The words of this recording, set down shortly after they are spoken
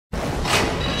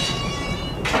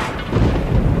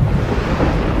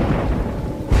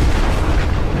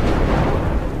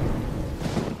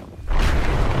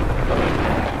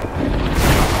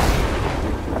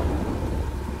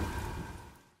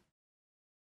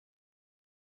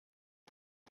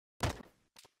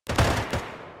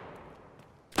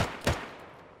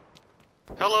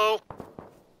Hello?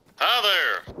 Hi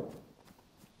there.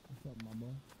 What's up, my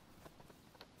boy?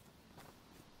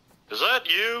 Is that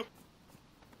you?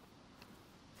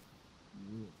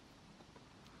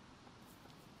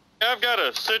 Yeah. I've got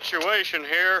a situation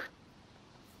here.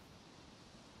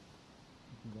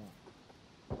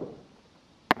 What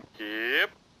Yep.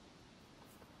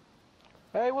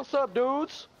 Hey, what's up,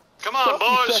 dudes? Come on, What's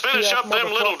up, you boys, sexy finish ass up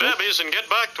them little motherfuckers? debbies and get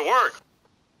back to work.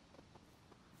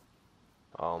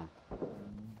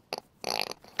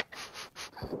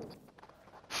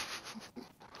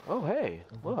 Oh, hey,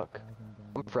 look.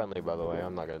 I'm friendly, by the way.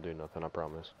 I'm not gonna do nothing, I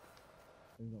promise.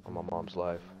 On my mom's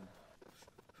life.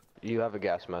 You have a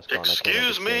gas mask on. Excuse I can't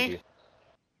me? understand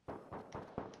you.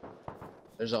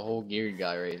 There's a whole geared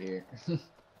guy right here.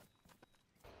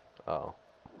 Oh.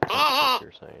 Ah! What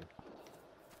you're saying.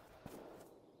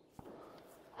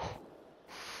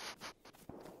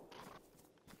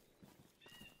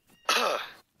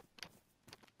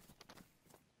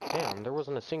 Damn, there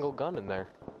wasn't a single gun in there.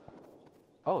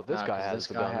 Oh, this guy has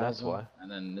the gun, that's why. And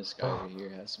then this guy over here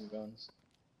has some guns.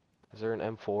 Is there an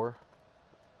M4?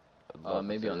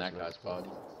 Maybe on that guy's body.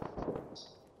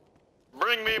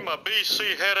 Bring me my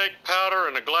BC headache powder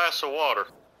and a glass of water.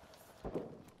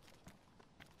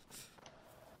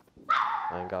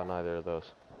 I ain't got neither of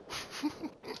those.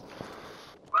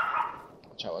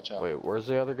 Watch out, watch out. Wait, where's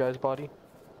the other guy's body?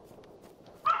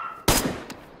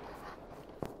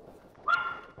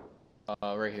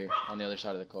 Right here, on the other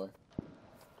side of the car.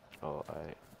 Oh,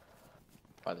 I...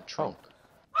 By the trunk.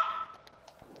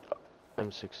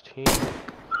 M16.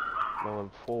 No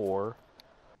M4.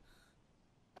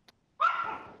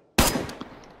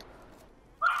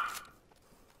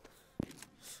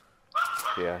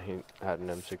 Yeah, he had an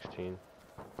M16.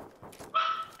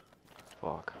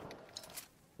 Fuck.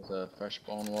 There's a fresh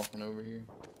spawn walking over here.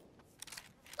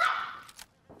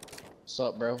 What's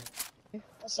up, bro?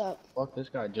 What's up? Fuck, this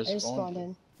guy I just just spawned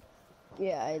spawned. in.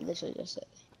 Yeah, I literally just said.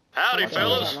 Howdy, Oh my God,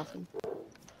 fellas. nothing.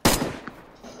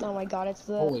 Oh my God, it's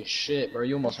the. Holy shit, bro,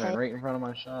 you almost ran Okay. right in front of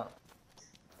my shop.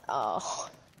 Oh.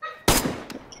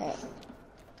 Okay.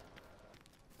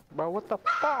 Bro, what the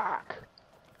fuck?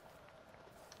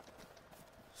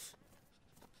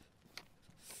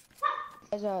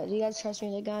 Do you guys trust me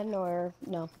with a gun or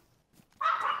no?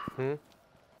 Hmm?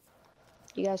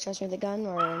 Do you guys trust me with a gun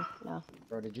or no?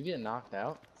 Bro, did you get knocked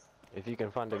out? If you can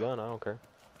find a gun, I don't care.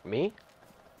 Me?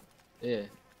 Yeah.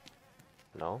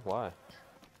 No, why?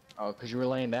 Oh, cause you were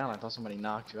laying down. I thought somebody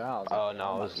knocked you out. Oh no,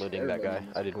 I was looting that guy.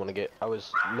 I didn't want to get. I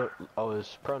was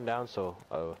prone down so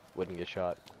I wouldn't get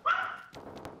shot.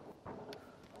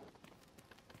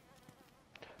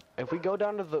 If we go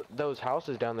down to those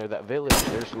houses down there, that village,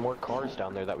 there's more cars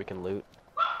down there that we can loot.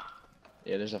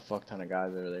 Yeah, there's a fuck ton of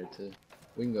guys over there too.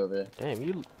 We can go over there. Damn,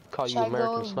 you call Should you I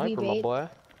American go Sniper, my V-bait? boy.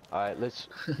 Alright, let's.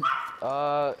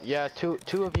 Yeah,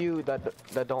 two of you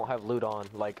that don't have loot on,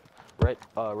 like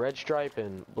red stripe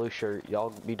and blue shirt. Y'all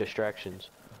be distractions.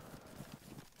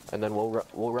 And then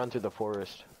we'll run through the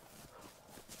forest.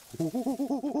 Hey,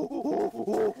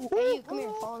 you come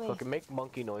here, follow me. Fucking make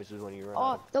monkey noises when you run.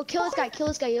 Oh, no, kill this guy. Kill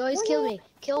this guy. He always kills me.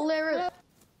 Kill Larry.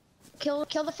 Kill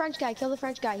the French guy. Kill the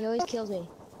French guy. He always kills me.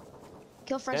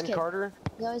 Kill French Den kid. Carter?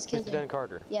 He always kills Who's me. Den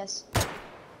Carter? Yes.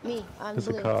 Me. I'm There's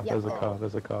blue. a car, Yeah, there's a blue. car,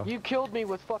 there's a car. You killed me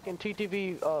with fucking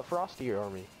TTV Frosty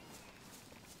Army.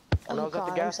 When I Oh was at God,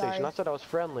 the I'm gas station, sorry. I said I was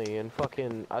friendly and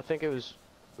fucking I think it was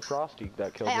Frosty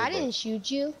that killed Hey, me. I but- didn't shoot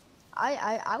you.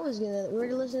 I was gonna. We were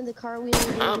listening to the car. We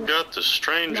I've got the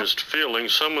strangest feeling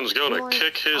someone's gonna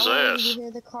kick his I wanted ass. to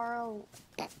hear the Carl.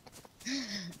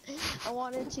 I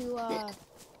wanted to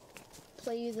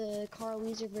play you the Carl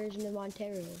Weezer version of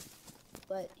Ontario,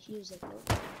 but he was like,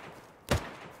 nope.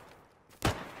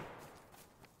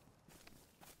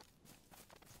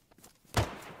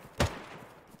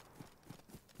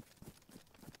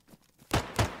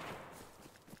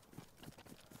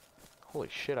 Holy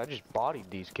shit, I just bodied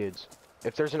these kids.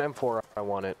 If there's an M4, I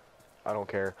want it. I don't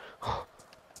care.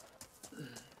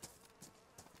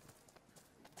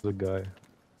 There's a guy.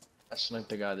 I sniped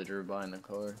the guy that drove by in the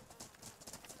car.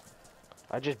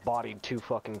 I just bodied two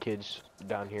fucking kids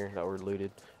down here that were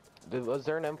looted. Was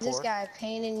there an M4? This guy,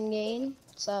 Pain and Gain.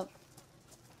 What's up?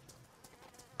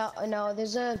 No,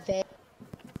 there's a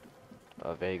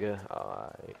Vega.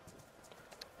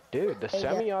 Dude, the Vega.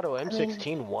 semi-auto I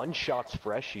M16 one-shots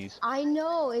freshies. I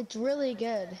know it's really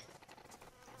good.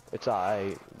 It's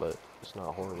alright, but it's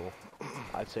not horrible.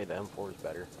 I'd say the M4 is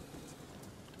better.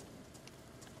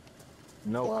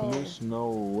 No Whoa. clues, no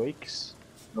wakes.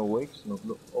 No wakes, no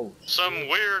clue. Oh, Some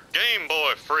weird Game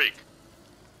Boy freak.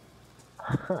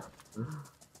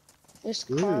 There's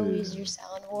Carl Ooh. Weezer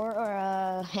Sound War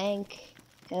or Hank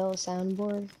Hell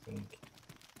soundboard.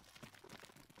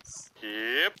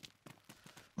 Yep.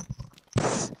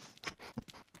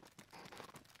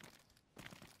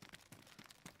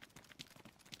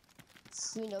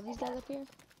 Do you know these guys up here?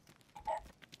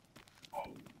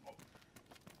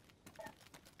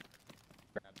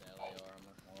 Grab the LAR, I'm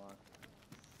not gonna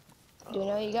lie. Do we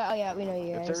know you got? Oh yeah, we know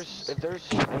you If guys. there's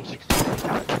M16,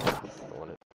 I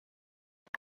want it.